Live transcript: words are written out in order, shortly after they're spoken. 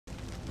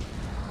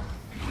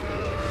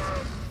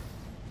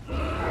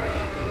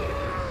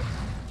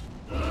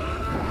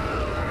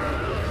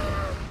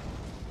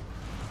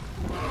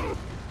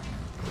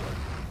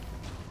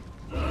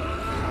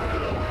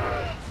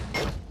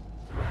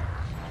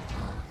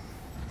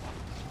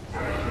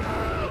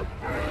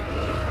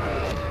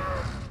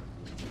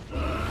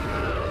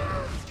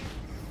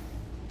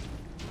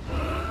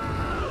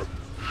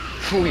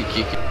We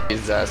kick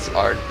his ass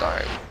hard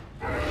time.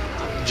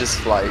 Just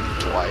fly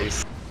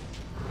twice.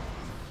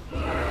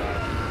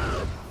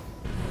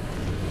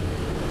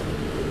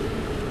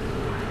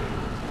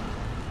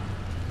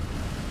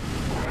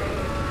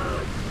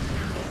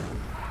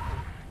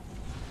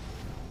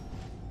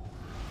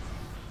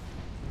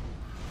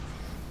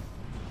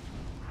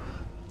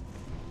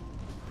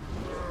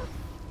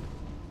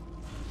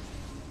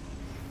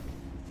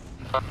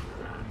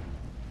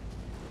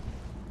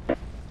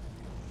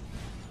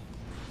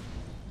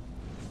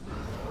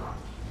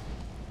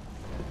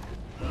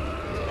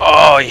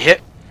 Oh, he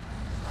hit.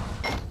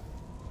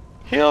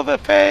 Heal the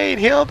fade,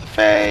 heal the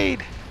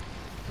fade.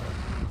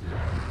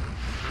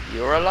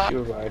 You're alive.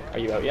 Are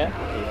you out yet?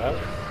 Are you out?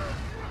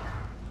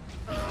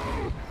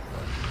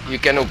 You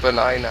can open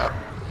eye now.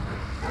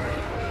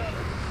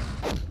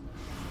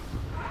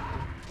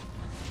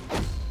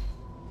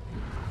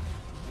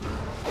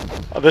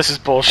 Oh, this is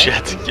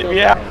bullshit. Get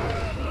me out.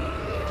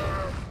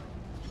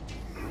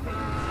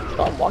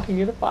 Stop walking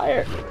into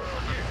fire.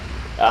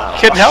 Oh,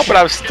 Couldn't help it.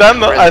 I was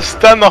stunned. I was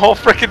stunned the whole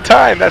freaking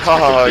time. That's Oh,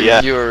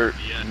 freaking BS. your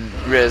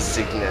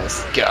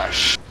resigness.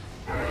 Gosh.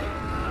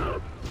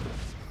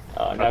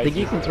 Oh, no, I think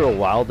you can throw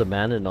wild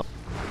demand and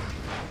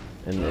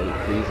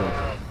freeze them.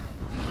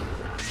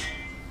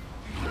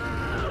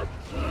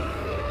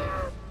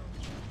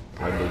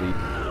 I believe.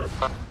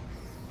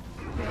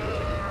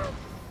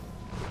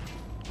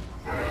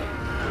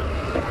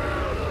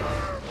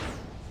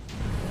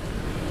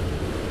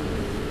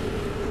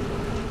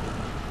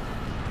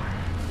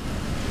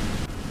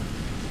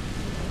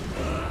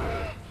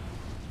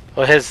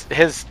 Well,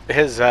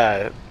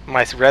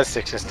 my res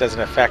sickness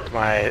doesn't affect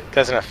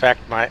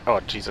my, oh,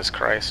 Jesus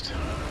Christ.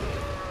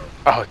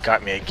 Oh, it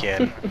got me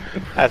again.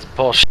 That's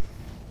bullshit.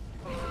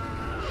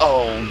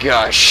 Oh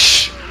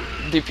gosh.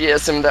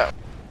 DPS him down.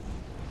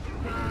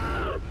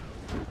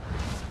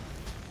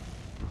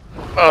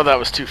 Oh, that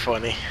was too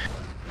funny.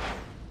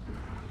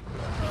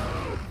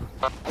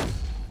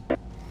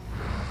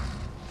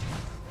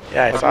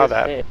 Yeah, I saw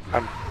that.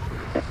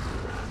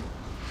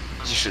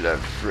 You should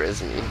have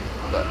res me,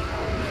 but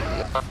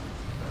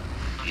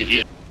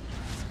no.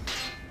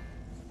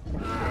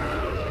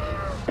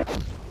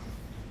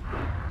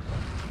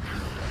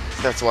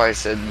 That's why I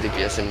said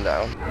DPS him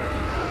down.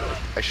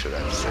 I should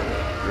have said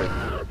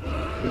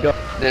res.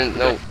 Then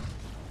no.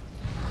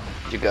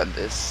 You got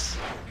this.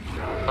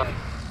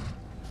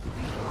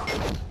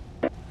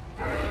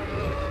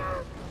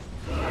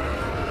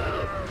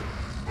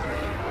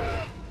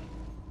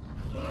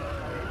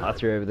 I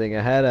threw everything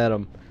I had at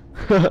him.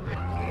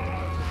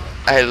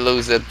 I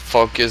lose that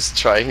focus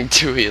trying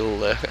to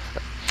heal.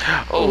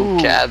 Oh, Ooh,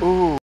 cat.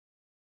 Ooh.